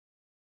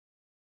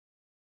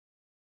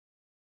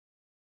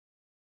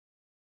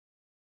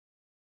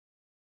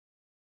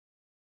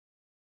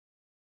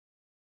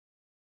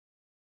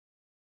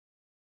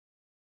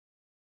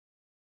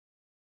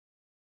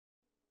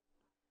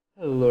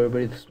Hello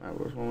everybody, this is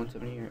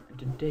MyWars117 here, and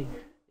today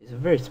is a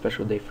very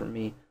special day for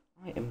me.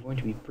 I am going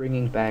to be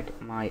bringing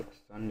back my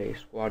Sunday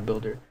squad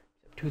builder.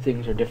 Two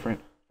things are different.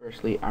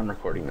 Firstly, I'm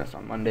recording this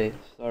on Monday.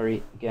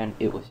 Sorry, again,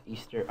 it was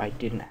Easter. I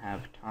didn't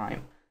have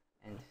time.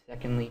 And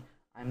secondly,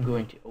 I'm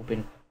going to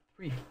open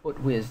 3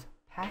 FootWiz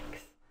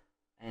packs,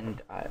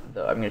 and I'm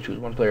going to choose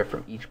one player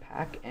from each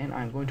pack, and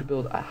I'm going to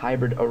build a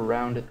hybrid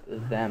around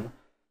them.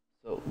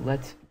 So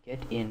let's get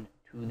into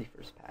the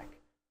first pack.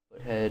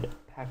 Foothead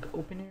pack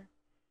opener.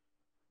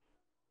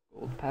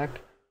 Gold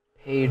pack,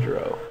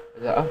 Pedro.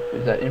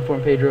 Is that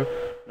inform Pedro?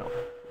 No,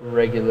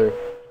 regular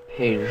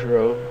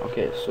Pedro.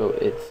 Okay, so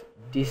it's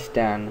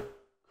Distan,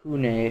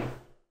 Kune,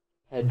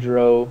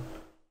 Pedro,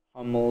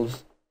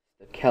 Hummels,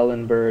 the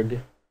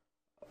Kellenberg,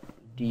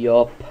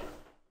 Diop,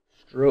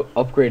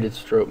 upgraded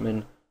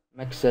Strootman,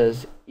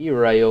 Mexes,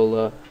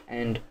 Iraola,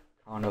 and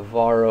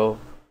Cannavaro.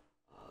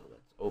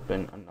 Let's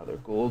open another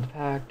gold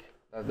pack.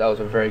 That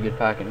was a very good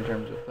pack in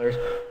terms of players.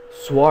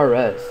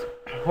 Suarez.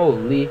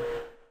 Holy.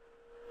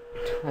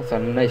 That's a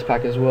nice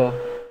pack as well.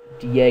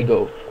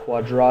 Diego,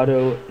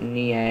 Cuadrado,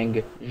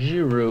 Niang,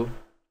 Giroud,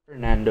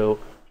 Fernando,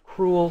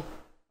 Cruel,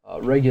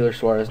 regular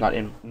Suarez, not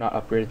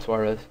upgraded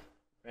Suarez,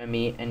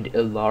 Remy, and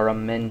Ilara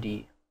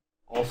Mendy.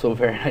 Also a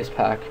very nice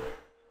pack.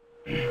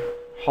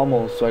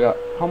 Hummels, so I got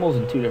Hummels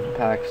in 2 different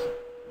packs.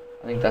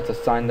 I think that's a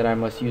sign that I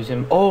must use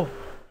him. Oh,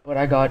 but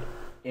I got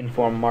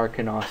inform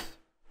Marquinhos.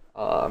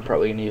 I'm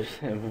probably going to use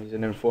him. He's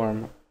an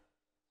inform.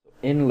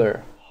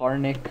 Inler,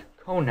 Harnik,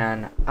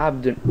 Conan,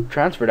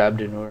 transferred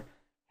Abdenur,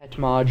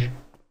 Hetmaj,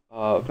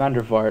 Van der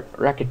Vaart,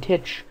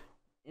 Rakitic,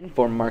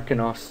 inform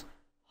Marquinhos,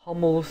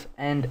 Hummels,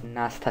 and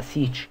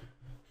Nastasic.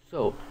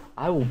 So,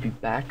 I will be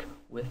back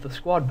with the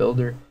squad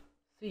builder.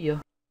 See ya.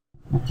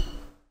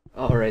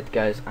 Alright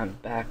guys, I'm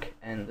back,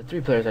 and the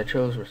 3 players I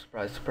chose were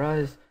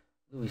surprise,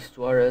 Luis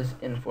Suarez,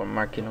 inform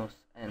Marquinhos,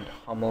 and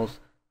Hummels.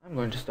 I'm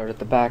going to start at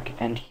the back,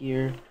 and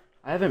here,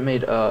 I haven't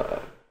made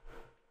a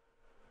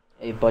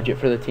budget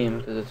for the team,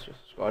 because it's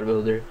just a squad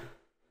builder.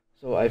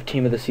 So I have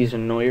team of the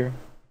season Neuer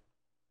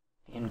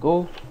in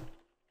goal,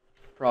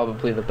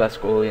 probably the best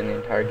goalie in the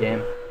entire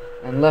game.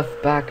 And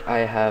left back I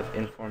have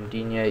inform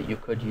Digne. You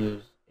could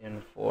use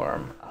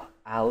inform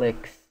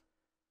Alex,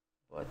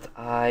 but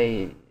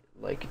I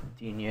like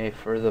Digne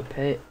for the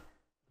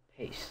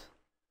pace.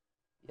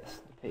 Yes,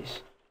 the pace.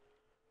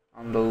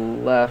 On the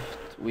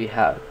left we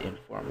have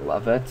inform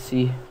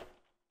Lavezzi.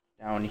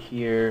 Down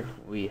here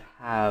we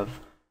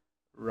have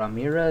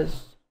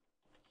Ramirez.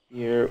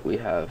 Here we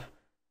have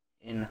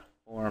inform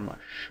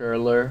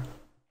Schürrle.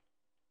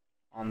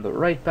 On the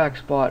right back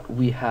spot,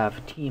 we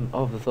have team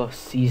of the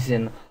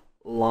season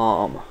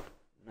Lam.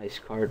 Nice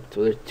card.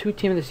 So there's 2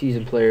 team of the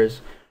season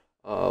players.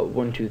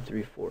 1, 2,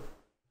 3, 4,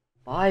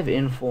 5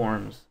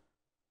 informs,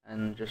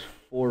 and just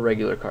 4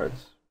 regular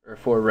cards, or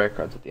 4 rare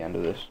cards at the end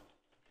of this.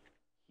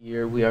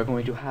 Here we are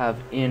going to have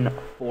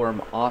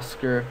inform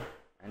Oscar,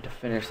 and to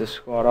finish the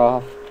squad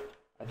off,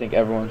 I think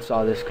everyone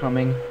saw this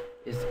coming,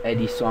 is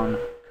Edison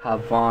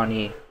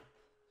Cavani.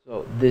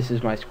 So this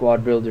is my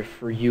squad builder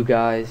for you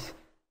guys.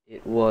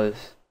 It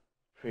was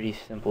pretty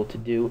simple to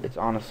do. It's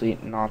honestly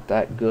not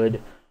that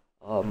good.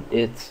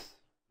 It's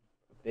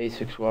a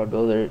basic squad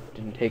builder. It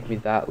didn't take me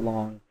that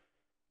long.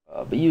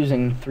 But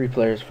using 3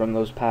 players from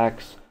those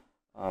packs,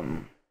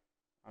 I'm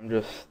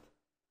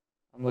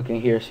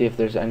looking here, see if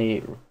there's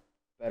any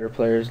better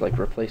players like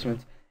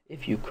replacements.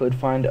 If you could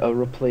find a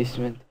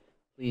replacement,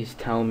 please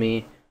tell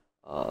me.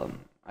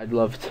 I'd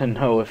love to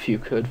know if you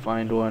could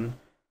find one.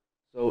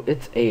 So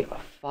it's a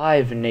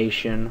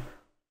 5-nation,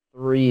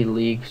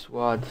 3-league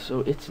squad, so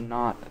it's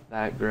not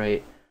that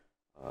great.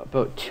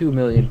 About 2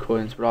 million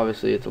coins, but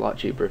obviously it's a lot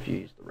cheaper if you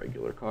use the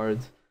regular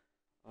cards.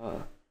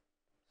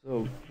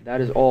 So that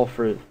is all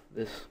for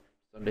this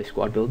Sunday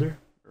squad builder,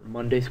 or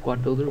Monday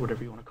squad builder,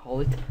 whatever you want to call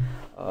it.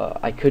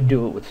 I could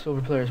do it with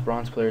silver players,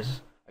 bronze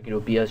players. I could do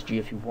a BSG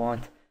if you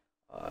want.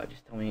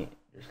 Just tell me,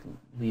 just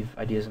leave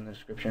ideas in the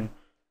description,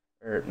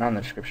 or not in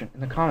the description, in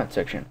the comment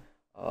section.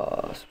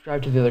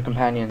 Subscribe to the other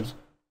companions,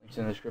 links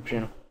in the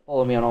description.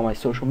 Follow me on all my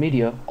social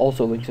media,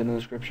 also links in the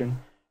description.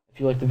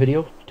 If you liked the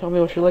video, tell me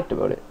what you liked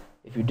about it.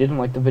 If you didn't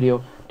like the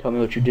video, tell me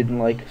what you didn't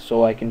like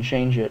so I can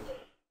change it.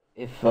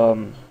 If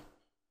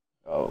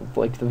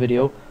like the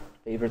video,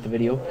 favorite the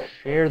video,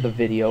 share the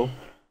video,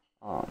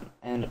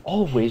 and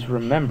always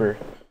remember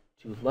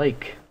to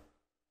like,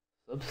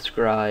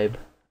 subscribe,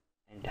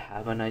 and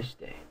have a nice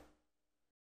day.